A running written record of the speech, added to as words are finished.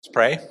Let's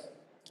pray.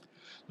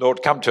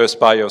 Lord, come to us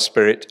by your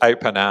Spirit.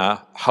 Open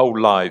our whole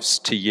lives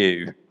to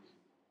you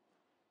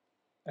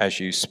as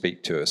you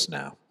speak to us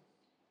now.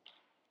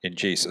 In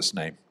Jesus'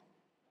 name.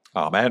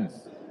 Amen.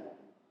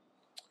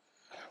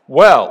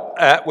 Well,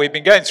 we've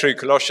been going through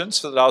Colossians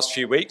for the last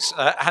few weeks.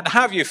 And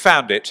how have you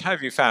found it? How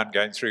have you found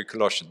going through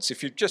Colossians?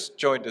 If you've just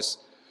joined us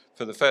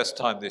for the first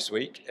time this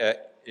week,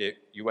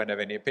 you won't have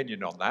any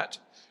opinion on that.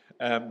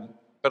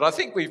 But I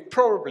think we've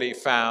probably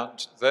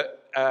found that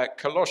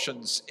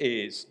Colossians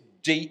is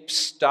deep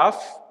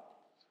stuff,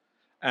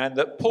 and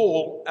that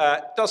Paul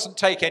doesn't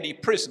take any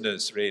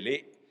prisoners,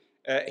 really.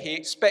 He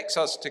expects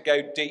us to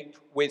go deep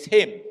with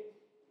him.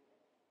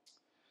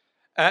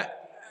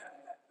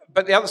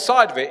 But the other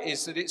side of it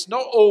is that it's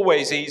not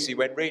always easy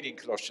when reading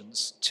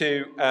Colossians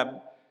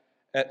to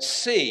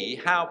see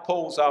how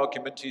Paul's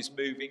argument is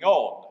moving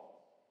on.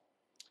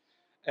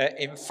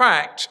 In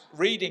fact,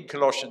 reading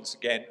Colossians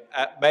again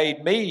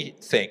made me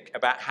think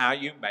about how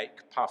you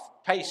make puff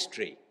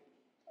pastry.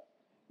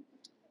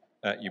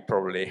 You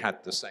probably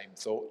had the same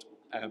thought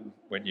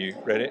when you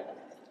read it.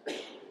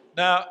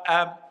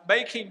 Now,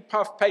 making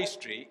puff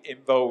pastry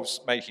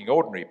involves making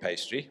ordinary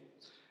pastry,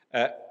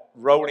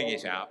 rolling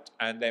it out,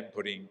 and then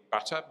putting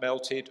butter,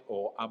 melted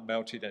or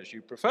unmelted as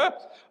you prefer,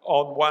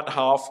 on one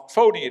half,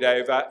 folding it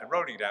over and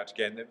rolling it out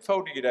again, then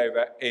folding it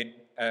over in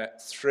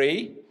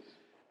three.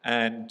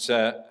 And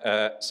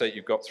so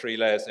you've got 3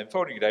 layers, then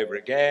folding it over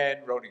again,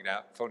 rolling it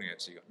out, folding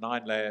it, so you've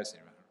got 9 layers,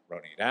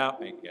 rolling it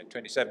out, making it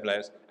 27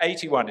 layers.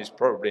 81 is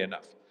probably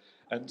enough.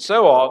 And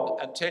so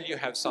on until you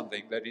have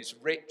something that is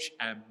rich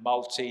and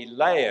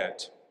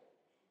multi-layered.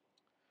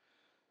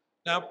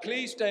 Now,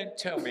 please don't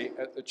tell me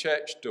at the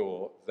church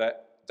door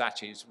that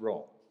that is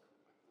wrong.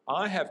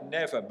 I have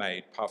never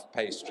made puff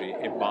pastry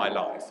in my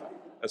life,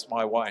 as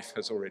my wife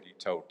has already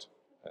told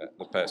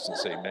the person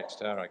sitting next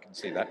to her. I can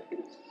see that.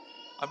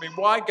 I mean,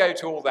 why go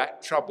to all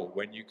that trouble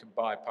when you can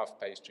buy puff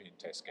pastry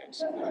in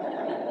Tesco's?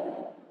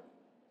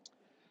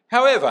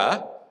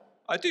 However,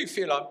 I do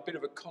feel I'm a bit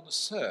of a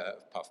connoisseur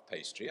of puff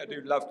pastry. I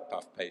do love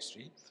puff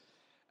pastry.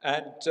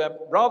 And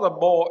rather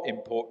more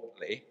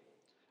importantly,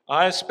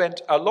 I have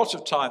spent a lot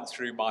of time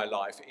through my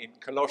life in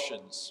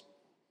Colossians.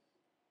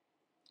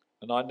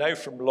 And I know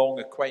from long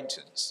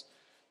acquaintance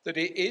that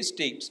it is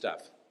deep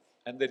stuff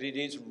and that it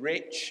is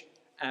rich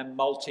and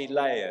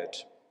multi-layered.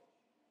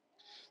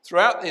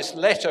 Throughout this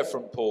letter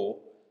from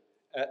Paul,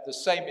 the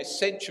same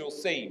essential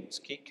themes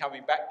keep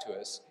coming back to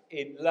us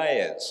in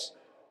layers.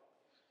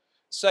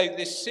 So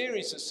this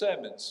series of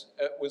sermons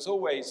was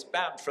always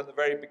bound from the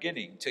very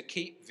beginning to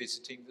keep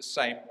visiting the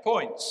same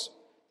points,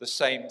 the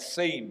same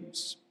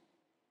themes.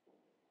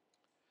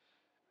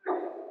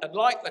 And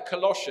like the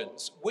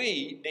Colossians,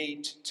 we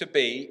need to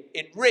be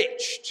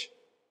enriched.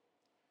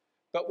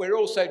 But we're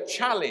also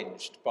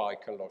challenged by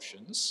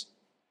Colossians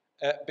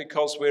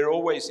because we're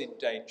always in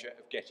danger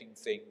of getting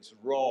things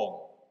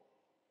wrong.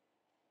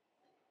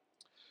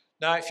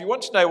 Now, if you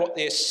want to know what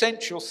the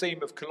essential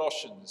theme of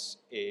Colossians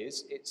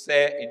is, it's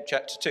there in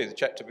chapter 2, the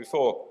chapter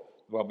before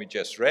the one we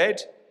just read.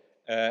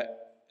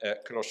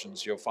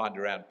 Colossians you'll find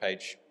around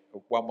page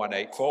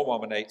 1184,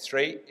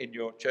 1183 in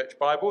your church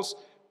Bibles.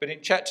 But in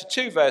chapter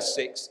 2, verse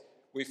 6,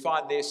 we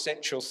find the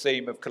essential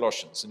theme of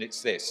Colossians, and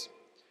it's this.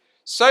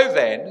 So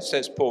then,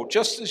 says Paul,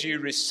 just as you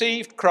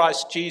received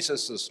Christ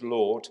Jesus as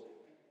Lord,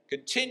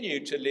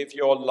 continue to live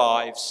your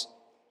lives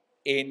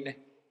in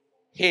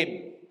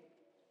him.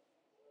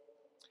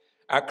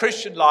 Our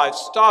Christian lives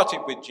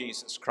started with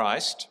Jesus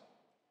Christ,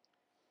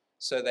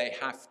 so they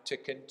have to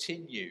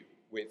continue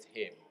with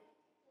him.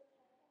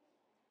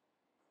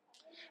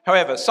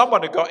 However,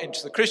 someone had got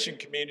into the Christian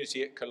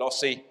community at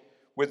Colossae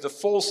with the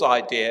false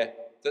idea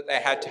that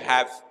they had to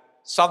have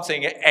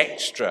something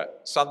extra,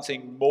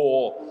 something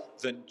more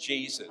than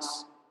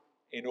Jesus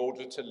in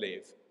order to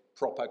live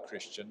proper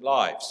Christian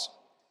lives.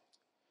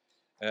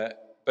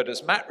 But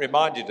as Matt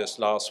reminded us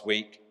last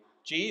week,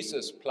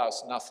 Jesus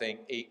plus nothing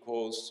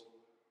equals...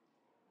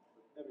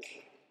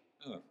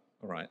 Oh,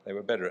 all right, they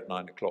were better at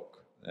 9 o'clock,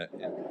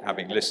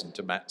 having listened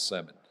to Matt's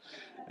sermon.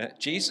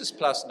 Jesus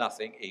plus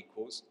nothing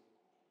equals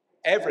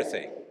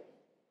everything.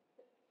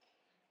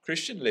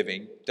 Christian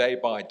living, day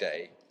by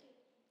day,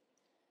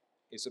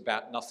 is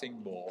about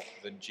nothing more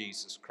than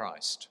Jesus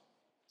Christ.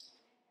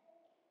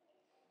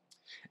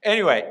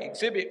 Anyway,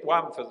 exhibit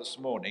 1 for this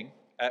morning,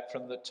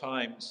 from the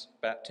Times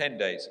about 10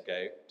 days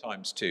ago,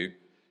 Times 2.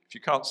 If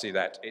you can't see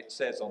that, it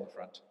says on the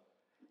front,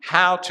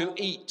 how to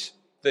eat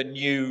the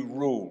new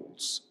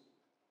rules.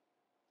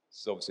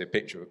 This is obviously a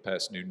picture of a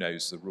person who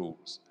knows the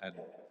rules and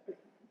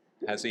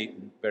has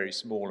eaten very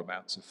small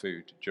amounts of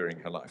food during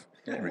her life.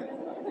 Anyway,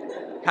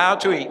 how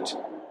to eat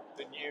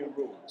the new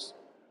rules.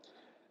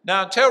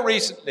 Now, until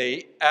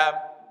recently,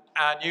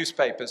 our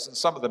newspapers, and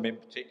some of them in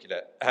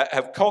particular,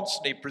 have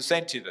constantly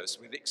presented us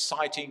with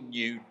exciting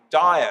new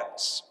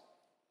diets.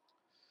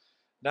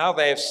 Now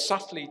they have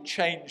subtly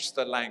changed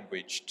the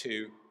language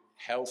to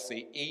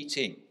healthy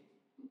eating.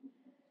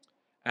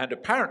 And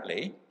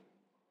apparently,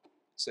 it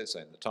says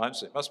so in the Times,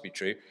 so it must be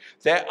true,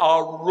 there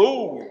are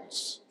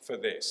rules for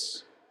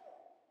this.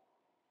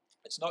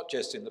 It's not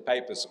just in the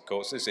papers, of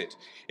course, is it?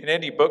 In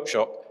any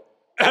bookshop,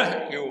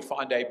 you will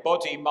find a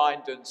body,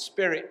 mind and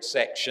spirit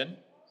section,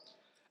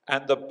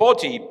 and the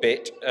body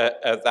bit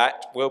of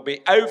that will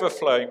be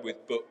overflowing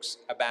with books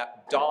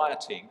about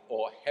dieting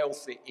or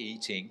healthy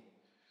eating,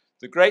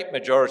 the great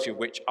majority of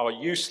which are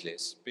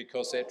useless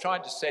because they're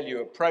trying to sell you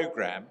a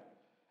program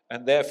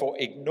and therefore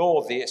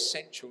ignore the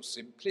essential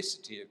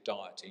simplicity of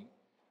dieting,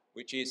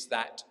 which is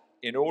that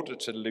in order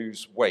to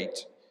lose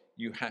weight,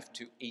 you have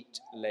to eat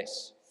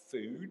less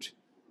food.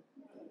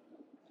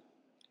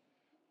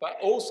 But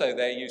also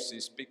they're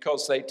useless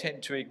because they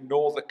tend to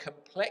ignore the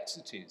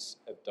complexities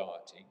of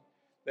dieting.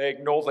 They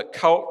ignore the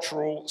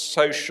cultural,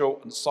 social,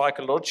 and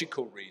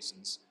psychological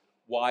reasons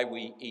why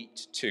we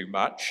eat too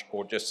much,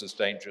 or just as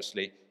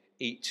dangerously,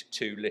 eat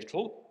too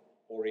little,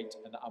 or eat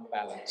an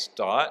unbalanced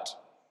diet.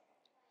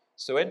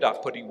 So end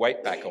up putting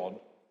weight back on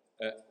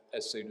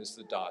as soon as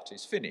the diet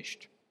is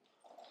finished.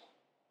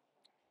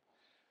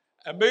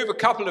 And move a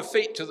couple of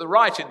feet to the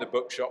right in the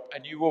bookshop,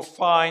 and you will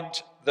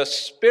find the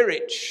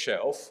spirit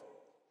shelf,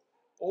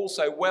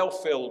 also well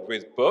filled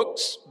with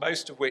books,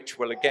 most of which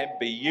will again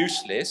be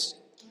useless,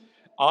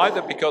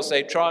 either because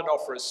they try and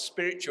offer us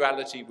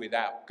spirituality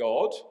without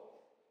God,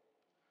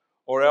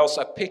 or else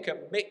a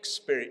pick-and-mix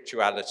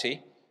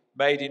spirituality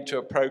made into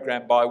a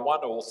program by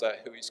one author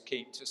who is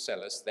keen to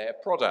sell us their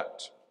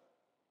product.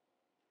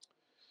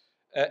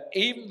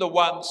 Even the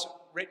ones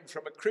written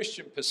from a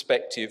Christian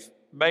perspective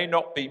may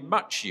not be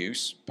much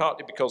use,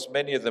 partly because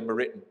many of them are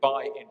written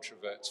by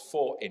introverts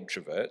for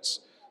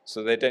introverts,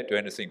 so they don't do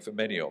anything for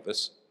many of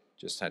us.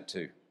 Just had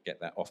to get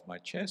that off my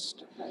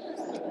chest.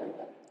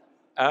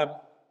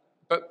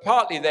 But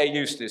partly they're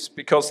useless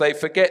because they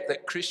forget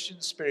that Christian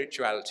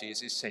spirituality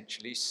is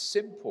essentially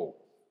simple.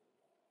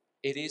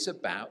 It is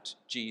about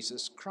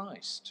Jesus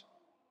Christ.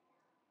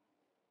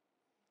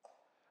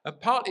 And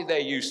partly they're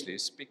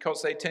useless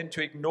because they tend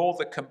to ignore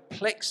the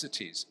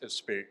complexities of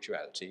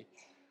spirituality,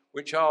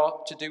 which are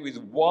to do with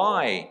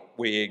why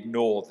we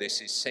ignore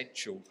this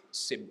essential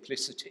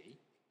simplicity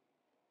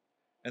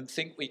and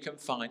think we can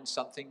find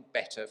something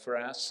better for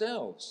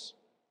ourselves.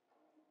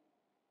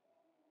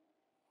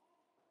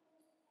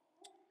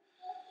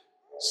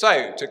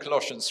 So, to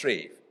Colossians 3,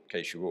 in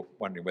case you were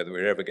wondering whether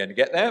we were ever going to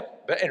get there.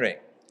 But anyway,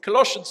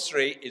 Colossians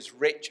 3 is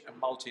rich and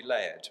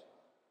multi-layered,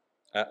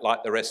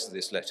 like the rest of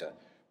this letter.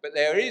 But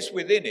there is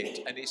within it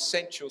an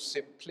essential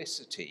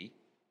simplicity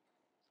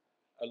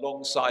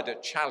alongside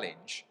a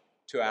challenge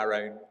to our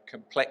own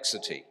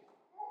complexity.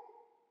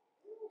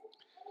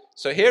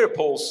 So here are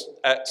Paul's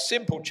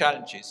simple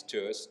challenges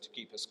to us to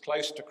keep us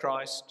close to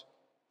Christ,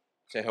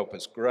 to help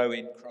us grow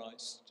in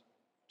Christ,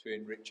 to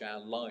enrich our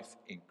life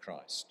in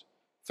Christ.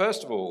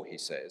 First of all, he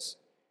says,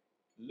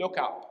 look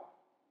up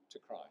to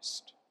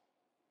Christ.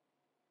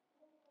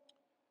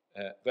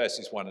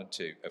 Verses 1 and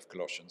 2 of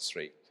Colossians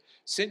 3.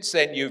 Since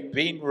then you've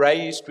been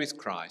raised with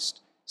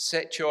Christ,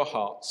 set your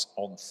hearts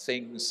on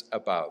things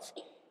above,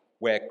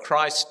 where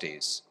Christ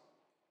is,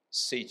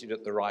 seated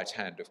at the right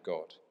hand of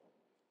God.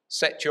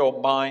 Set your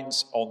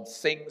minds on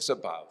things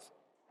above,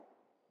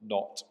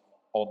 not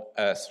on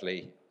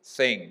earthly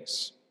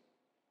things.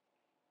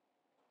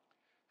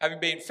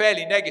 Having been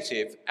fairly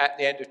negative at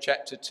the end of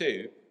chapter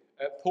 2,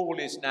 Paul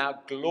is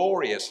now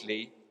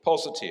gloriously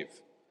positive.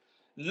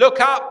 Look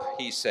up,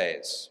 he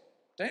says.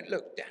 Don't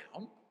look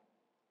down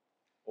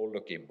or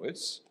look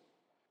inwards,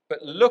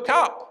 but look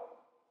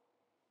up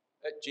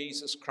at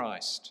Jesus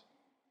Christ.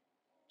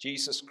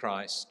 Jesus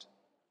Christ,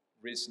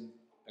 risen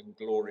and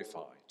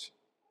glorified.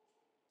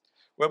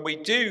 When we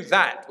do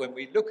that, when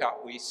we look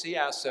up, we see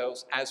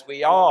ourselves as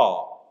we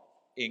are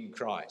in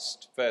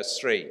Christ. Verse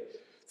 3,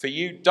 for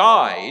you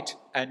died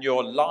and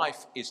your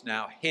life is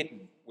now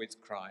hidden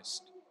with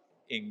Christ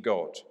in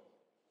God.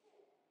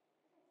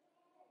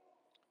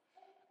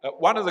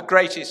 One of the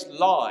greatest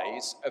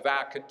lies of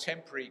our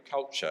contemporary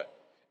culture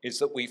is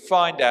that we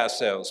find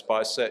ourselves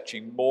by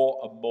searching more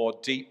and more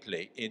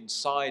deeply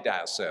inside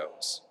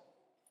ourselves.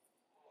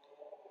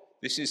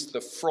 This is the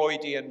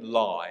Freudian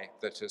lie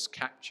that has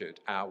captured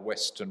our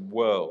Western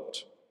world.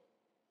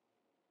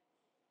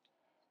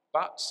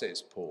 But,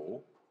 says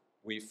Paul,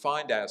 we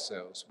find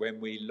ourselves when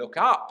we look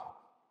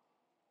up,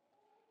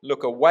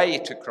 look away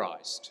to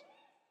Christ,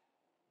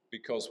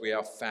 because we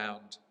are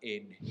found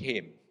in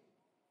him.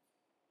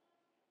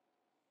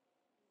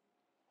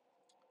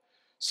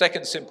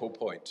 Second simple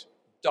point,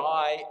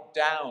 die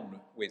down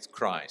with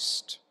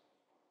Christ.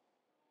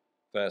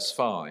 Verse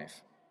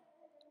 5.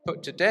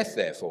 Put to death,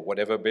 therefore,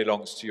 whatever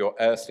belongs to your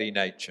earthly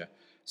nature,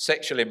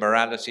 sexual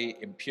immorality,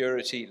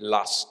 impurity,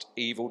 lust,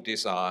 evil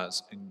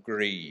desires, and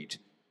greed,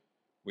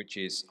 which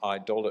is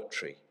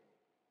idolatry.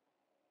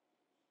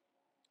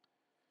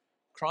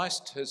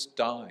 Christ has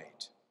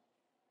died,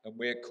 and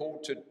we are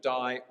called to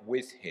die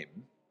with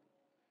him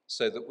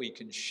so that we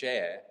can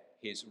share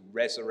his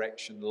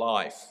resurrection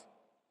life.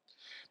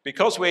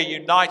 Because we're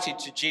united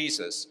to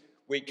Jesus,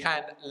 we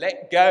can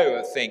let go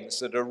of things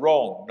that are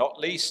wrong, not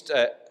least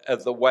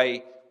of the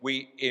way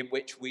in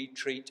which we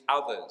treat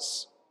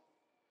others.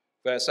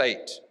 Verse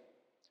 8,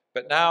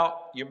 But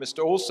now you must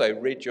also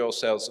rid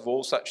yourselves of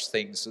all such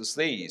things as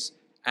these: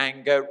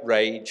 anger,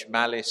 rage,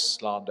 malice,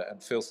 slander,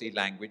 and filthy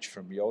language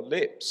from your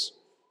lips.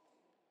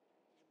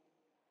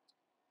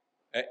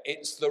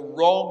 It's the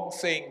wrong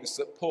things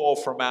that pour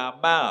from our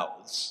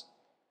mouths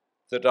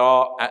that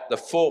are at the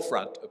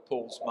forefront of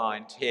Paul's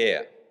mind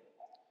here.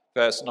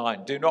 Verse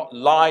 9, do not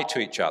lie to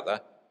each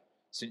other,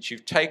 since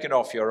you've taken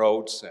off your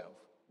old self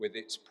with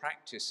its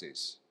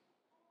practices.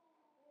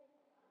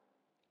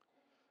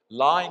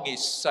 Lying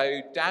is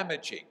so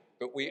damaging,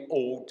 but we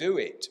all do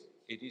it.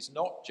 It is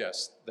not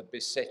just the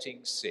besetting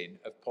sin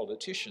of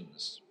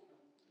politicians.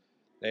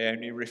 They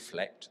only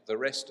reflect the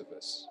rest of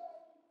us.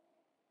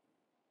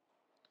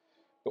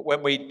 But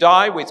when we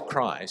die with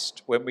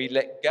Christ, when we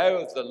let go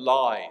of the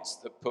lies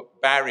that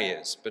put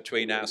barriers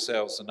between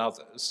ourselves and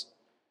others,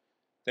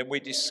 then we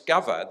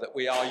discover that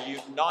we are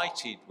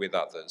united with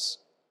others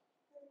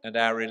and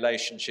our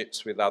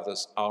relationships with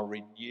others are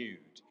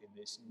renewed in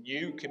this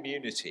new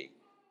community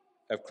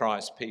of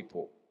Christ's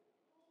people.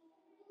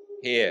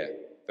 Here,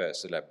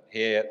 verse 11,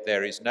 here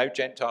there is no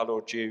Gentile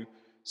or Jew,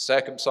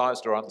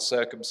 circumcised or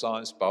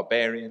uncircumcised,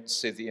 barbarian,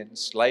 Scythian,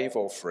 slave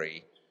or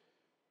free,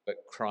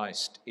 but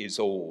Christ is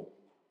all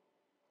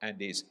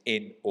and is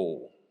in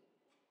all.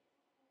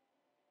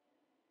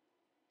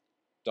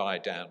 Die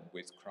down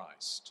with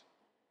Christ.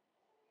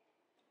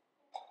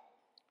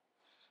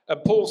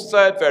 And Paul's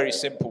third very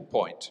simple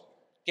point,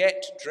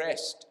 get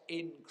dressed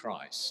in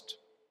Christ.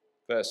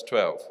 Verse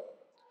 12.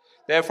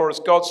 Therefore, as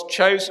God's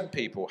chosen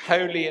people,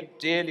 holy and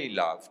dearly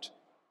loved,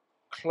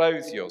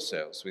 clothe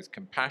yourselves with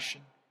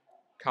compassion,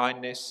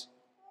 kindness,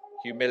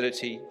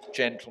 humility,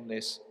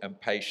 gentleness, and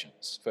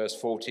patience. Verse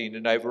 14,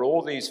 and over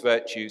all these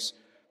virtues,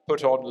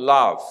 put on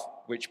love,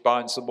 which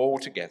binds them all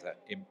together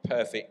in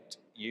perfect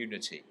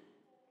unity.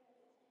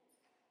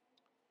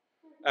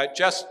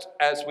 Just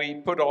as we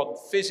put on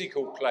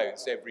physical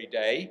clothes every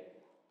day,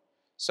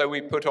 so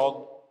we put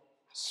on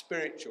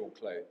spiritual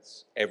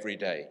clothes every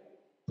day,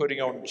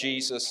 putting on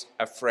Jesus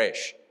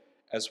afresh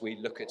as we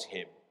look at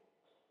him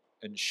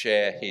and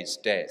share his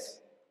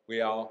death.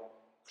 We are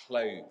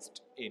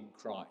clothed in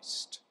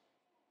Christ.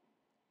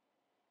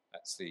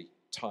 That's the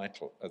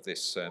title of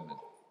this sermon.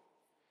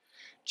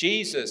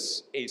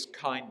 Jesus is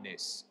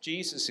kindness.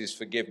 Jesus is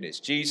forgiveness.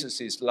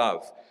 Jesus is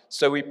love.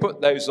 So we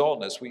put those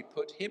on as we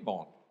put him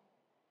on.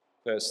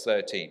 Verse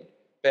 13,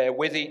 bear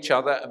with each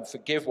other and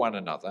forgive one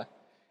another.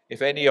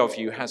 If any of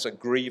you has a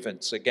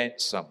grievance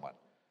against someone,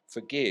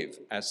 forgive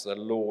as the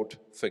Lord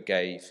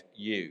forgave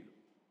you.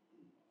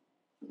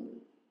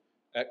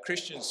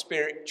 Christian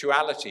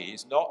spirituality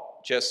is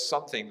not just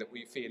something that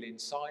we feel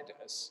inside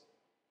us.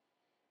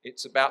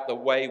 It's about the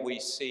way we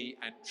see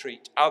and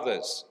treat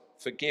others,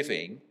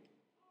 forgiving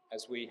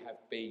as we have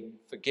been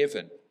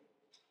forgiven.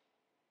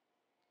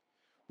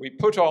 We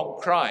put on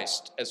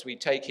Christ as we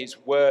take his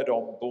word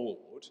on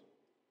board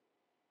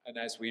and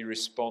as we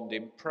respond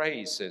in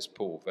praise, says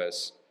Paul,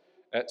 verse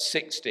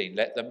 16.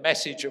 Let the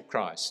message of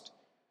Christ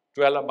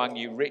dwell among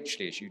you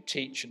richly as you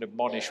teach and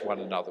admonish one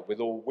another with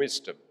all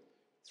wisdom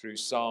through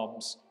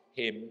psalms,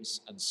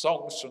 hymns, and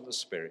songs from the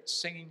Spirit,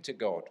 singing to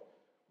God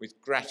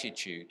with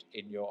gratitude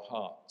in your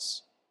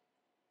hearts.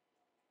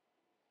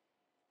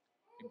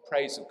 In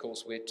praise, of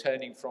course, we're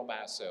turning from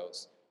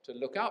ourselves to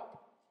look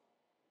up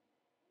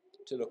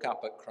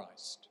at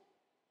Christ.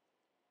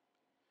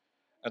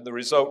 And the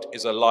result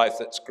is a life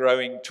that's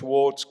growing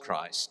towards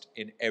Christ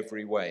in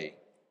every way.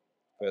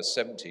 Verse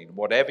 17,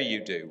 whatever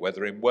you do,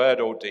 whether in word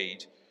or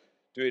deed,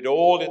 do it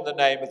all in the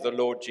name of the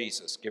Lord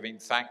Jesus, giving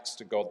thanks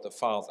to God the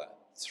Father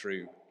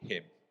through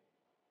him.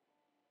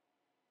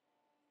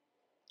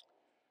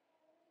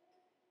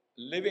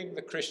 Living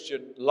the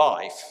Christian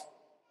life,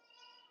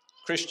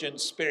 Christian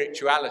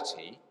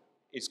spirituality,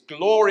 is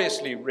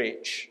gloriously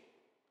rich,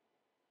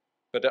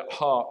 but at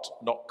heart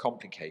not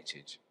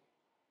complicated.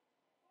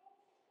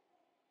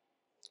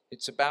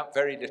 It's about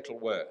very little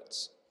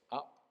words.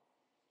 Up,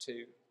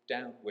 to,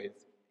 down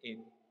with,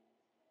 in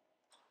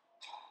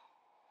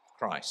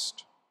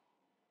Christ.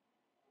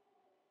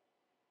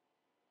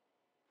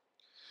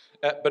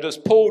 But as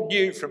Paul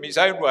knew from his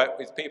own work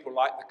with people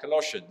like the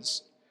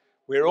Colossians,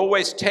 we're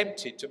always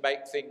tempted to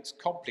make things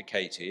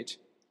complicated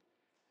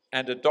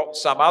and adopt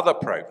some other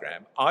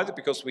program, either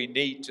because we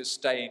need to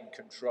stay in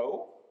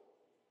control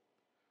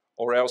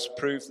or else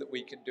prove that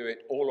we can do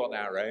it all on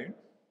our own,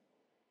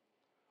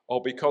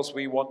 or because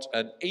we want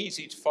an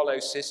easy-to-follow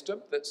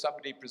system that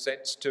somebody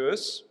presents to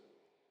us,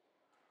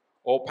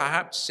 or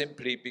perhaps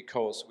simply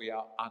because we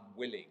are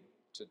unwilling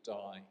to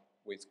die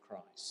with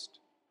Christ.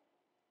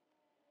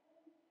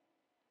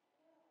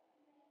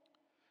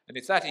 And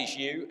if that is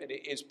you, and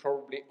it is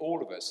probably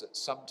all of us at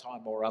some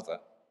time or other,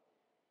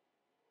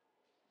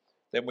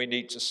 then we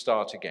need to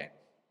start again.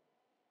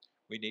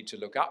 We need to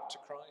look up to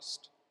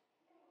Christ.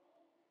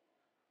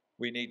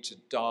 We need to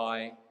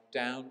die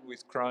down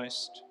with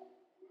Christ.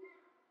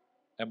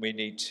 And we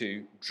need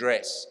to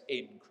dress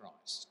in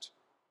Christ,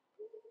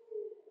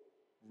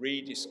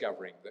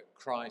 rediscovering that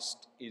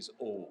Christ is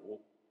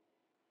all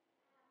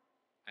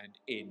and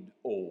in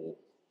all.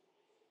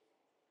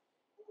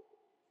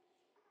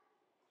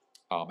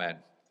 Amen.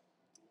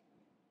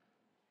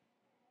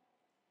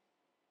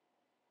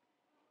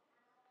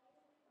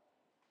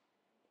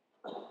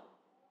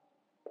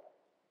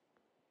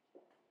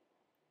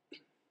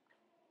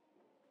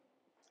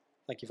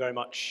 Thank you very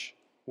much,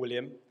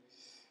 William.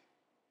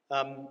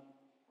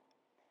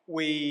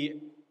 We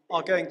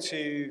are going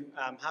to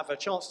have a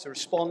chance to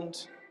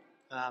respond.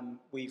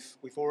 We've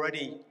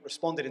already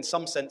responded in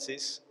some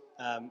senses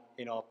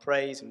in our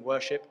praise and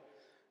worship.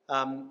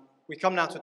 We come now to